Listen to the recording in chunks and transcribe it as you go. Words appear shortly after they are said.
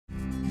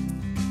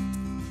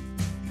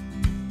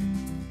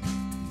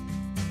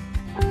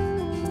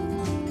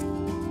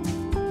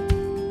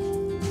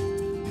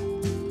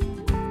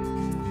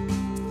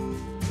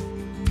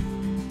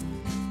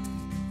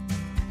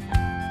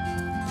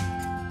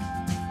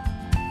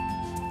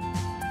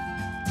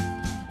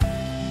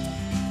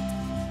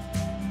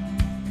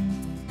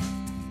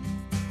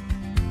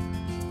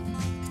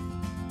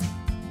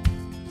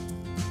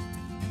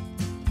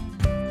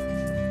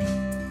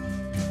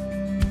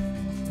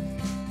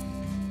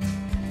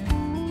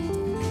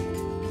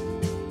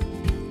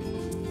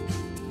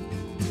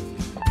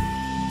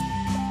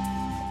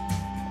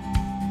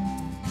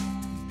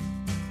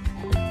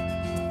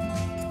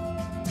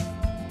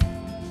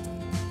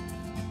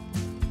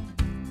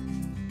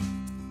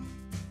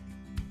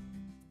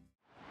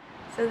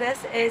So this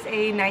is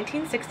a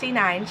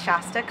 1969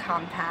 Shasta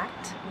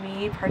Compact.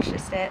 We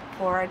purchased it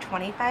for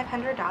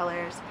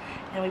 $2,500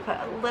 and we put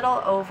a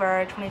little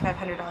over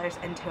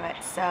 $2,500 into it.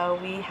 So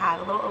we have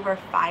a little over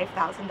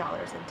 $5,000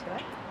 into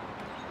it.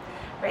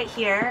 Right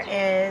here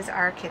is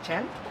our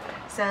kitchen.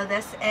 So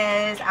this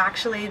is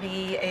actually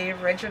the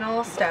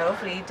original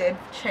stove. We did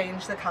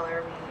change the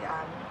color. We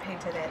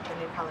painted it the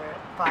new color,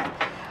 but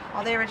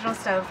all the original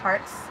stove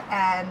parts,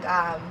 and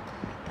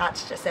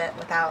that's just it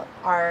without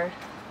our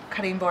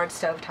cutting board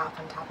stovetop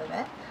on top of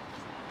it.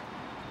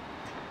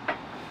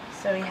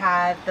 So we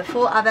have the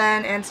full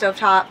oven and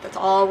stovetop that's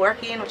all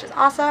working, which is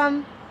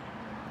awesome.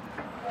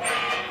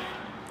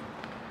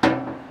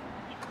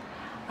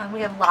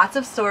 We have lots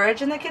of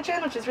storage in the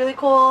kitchen, which is really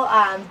cool.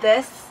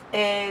 This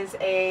is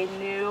a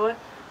new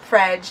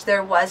fridge.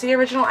 There was the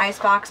original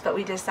icebox, but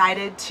we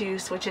decided to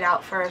switch it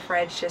out for a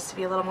fridge just to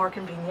be a little more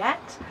convenient.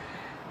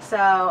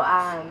 So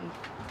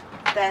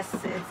this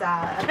is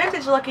a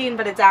vintage looking,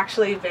 but it's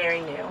actually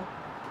very new.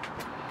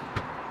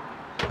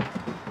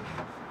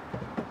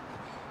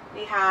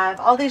 We have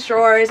all these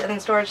drawers and then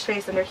storage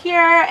space under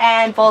here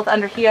and both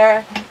under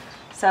here.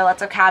 So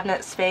lots of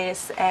cabinet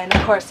space, and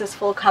of course this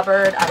full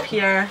cupboard up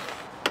here.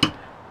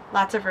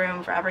 Lots of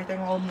room for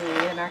everything we'll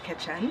need in our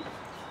kitchen.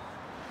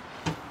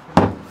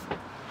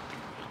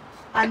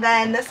 And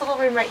then this little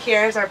room right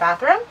here is our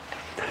bathroom.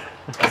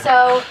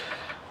 So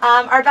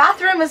our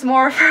bathroom is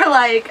more for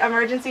like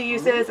emergency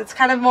uses. It's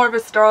kind of more of a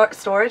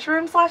storage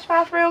room slash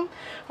bathroom.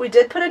 We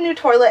did put a new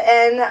toilet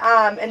in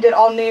and did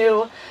all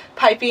new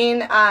piping.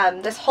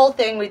 This whole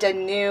thing we did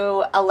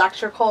new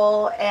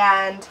electrical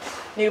and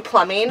new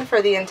plumbing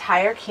for the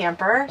entire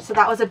camper. So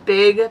that was a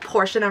big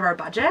portion of our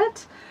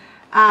budget.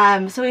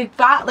 So we've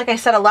got, like I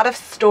said, a lot of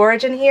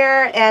storage in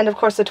here and of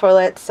course the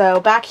toilet. So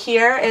back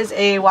here is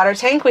a water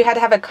tank. We had to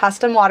have a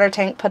custom water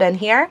tank put in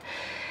here.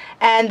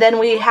 And then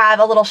we have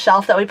a little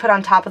shelf that we put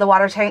on top of the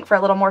water tank for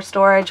a little more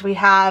storage. We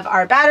have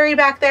our battery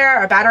back there,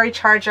 our battery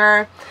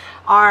charger,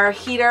 our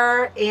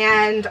heater,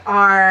 and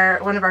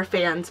one of our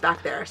fans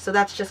back there. So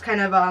that's just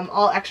kind of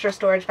all extra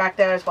storage back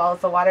there, as well as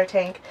the water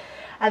tank.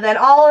 And then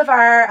all of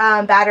our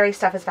battery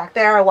stuff is back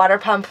there. Our water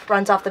pump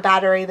runs off the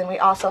battery. Then we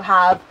also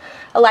have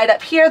a light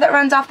up here that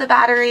runs off the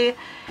battery.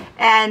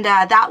 And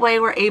that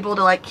way we're able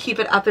to like keep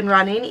it up and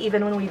running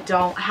even when we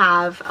don't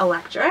have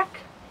electric.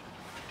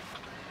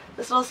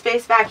 This little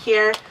space back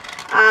here,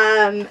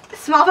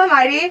 small but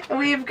mighty.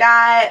 We've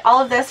got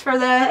all of this for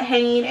the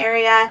hanging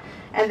area,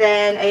 and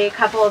then a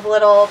couple of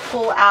little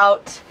pull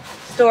out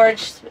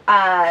storage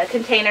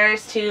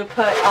containers to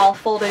put all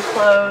folded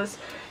clothes.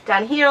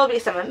 Down here will be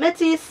some of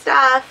Mitzi's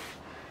stuff.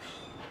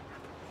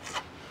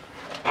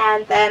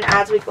 And then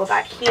as we go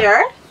back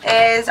here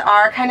is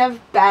our kind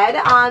of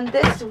bed.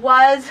 This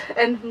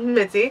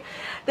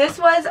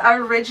was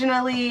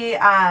originally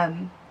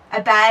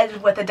a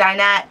bed with a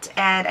dinette,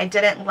 and I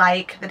didn't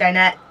like the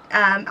dinette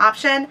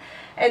option.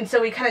 And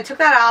so we kind of took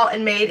that out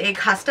and made a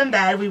custom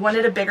bed. We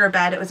wanted a bigger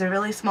bed. It was a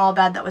really small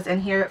bed that was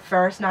in here at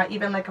first, not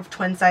even like a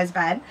twin size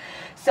bed.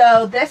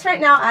 So this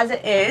right now as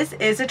it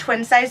is a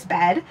twin size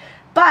bed.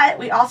 But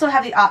we also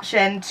have the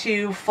option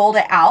to fold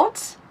it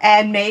out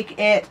and make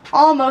it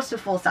almost a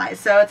full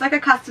size. So it's like a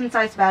custom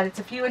size bed. It's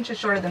a few inches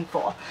shorter than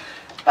full.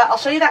 But I'll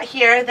show you that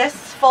here. This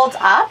folds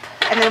up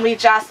and then we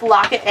just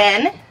lock it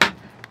in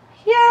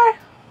here.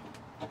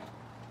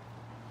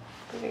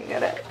 Let me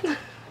get it.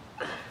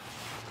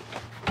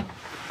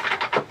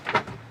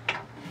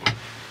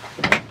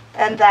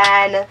 And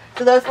then,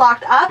 so those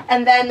locked up,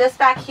 and then this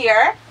back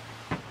here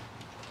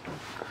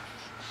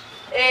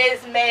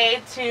is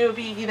made to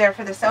be either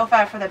for the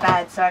sofa or for the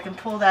bed. So I can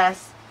pull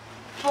this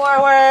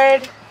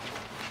forward,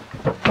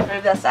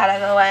 move this out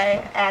of the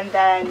way, and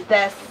then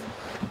this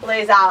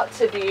lays out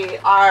to be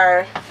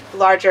our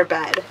larger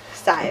bed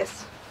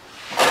size.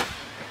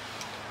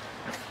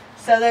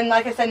 So then,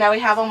 like I said, now we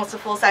have almost a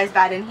full-size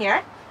bed in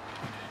here.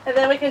 And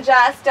then we can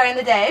just, during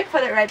the day,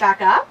 put it right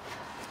back up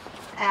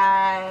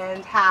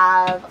and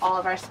have all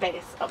of our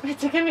space. Oh,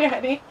 Mitzi, come here,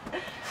 honey.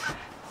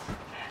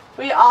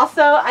 We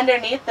also,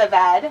 underneath the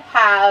bed,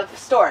 have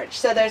storage.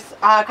 So there's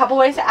a couple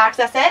ways to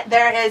access it.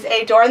 There is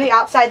a door on the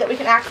outside that we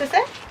can access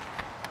it.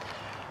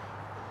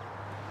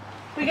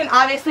 We can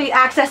obviously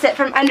access it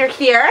from under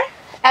here.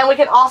 And we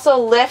can also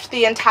lift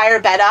the entire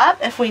bed up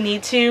if we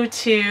need to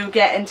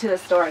get into the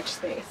storage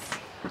space.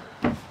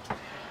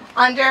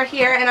 Under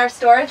here in our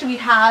storage we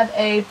have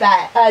a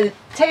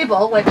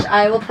table, which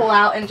I will pull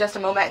out in just a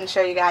moment and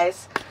show you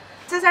guys.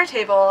 This is our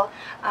table.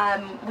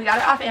 We got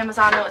it off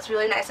Amazon, and what's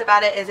really nice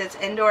about it is it's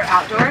indoor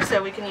outdoor,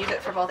 so we can use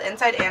it for both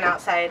inside and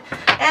outside,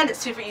 and it's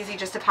super easy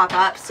just to pop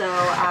up. So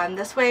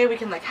this way we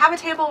can like have a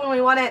table when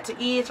we want it to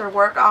eat or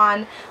work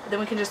on, but then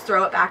we can just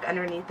throw it back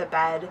underneath the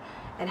bed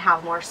and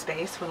have more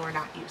space when we're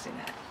not using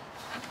it.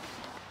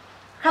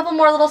 A couple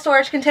more little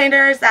storage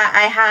containers that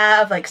I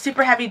have like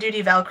super heavy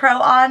duty Velcro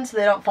on so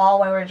they don't fall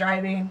while we're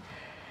driving.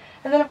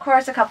 And then of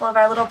course a couple of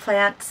our little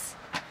plants.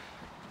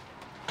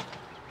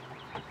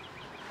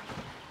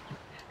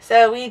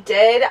 So we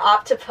did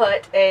opt to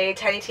put a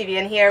tiny TV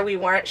in here. We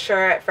weren't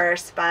sure at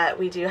first, but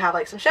we do have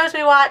like some shows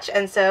we watch,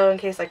 and so in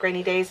case like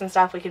rainy days and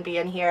stuff, we can be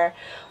in here.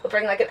 We'll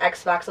bring like an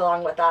Xbox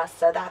along with us,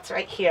 so that's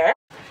right here.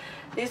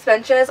 These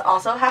benches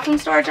also have some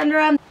storage under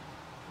them.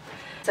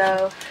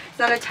 So it's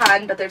not a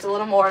ton, but there's a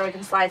little more, and we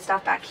can slide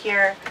stuff back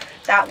here.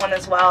 That one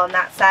as well, and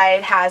that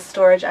side has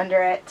storage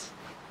under it.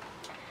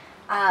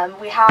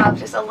 We have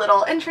just a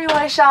little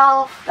entryway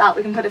shelf that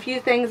we can put a few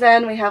things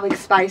in. We have like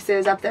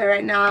spices up there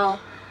right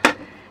now.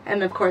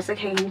 And of course like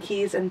hanging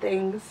keys and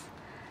things.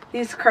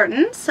 These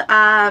curtains,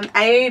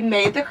 I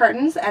made the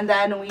curtains, and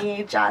then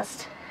we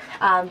just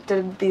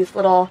did these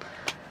little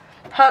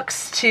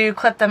hooks to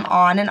clip them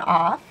on and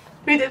off.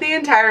 We did the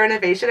entire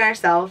renovation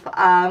ourselves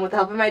with the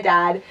help of my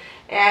dad,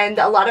 and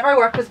a lot of our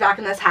work was back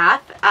in this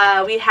half.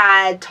 We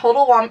had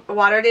total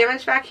water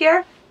damage back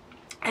here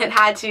and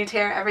had to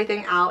tear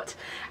everything out.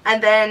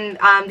 And then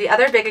the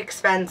other big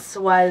expense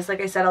was, like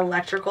I said,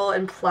 electrical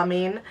and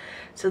plumbing.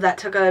 So that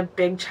took a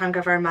big chunk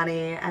of our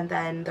money, and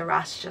then the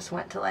rest just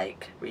went to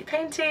like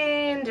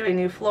repainting, doing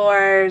new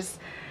floors,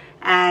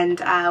 and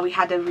we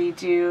had to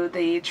redo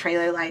the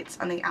trailer lights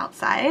on the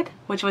outside,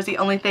 which was the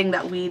only thing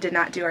that we did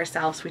not do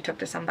ourselves. We took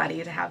to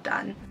somebody to have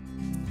done.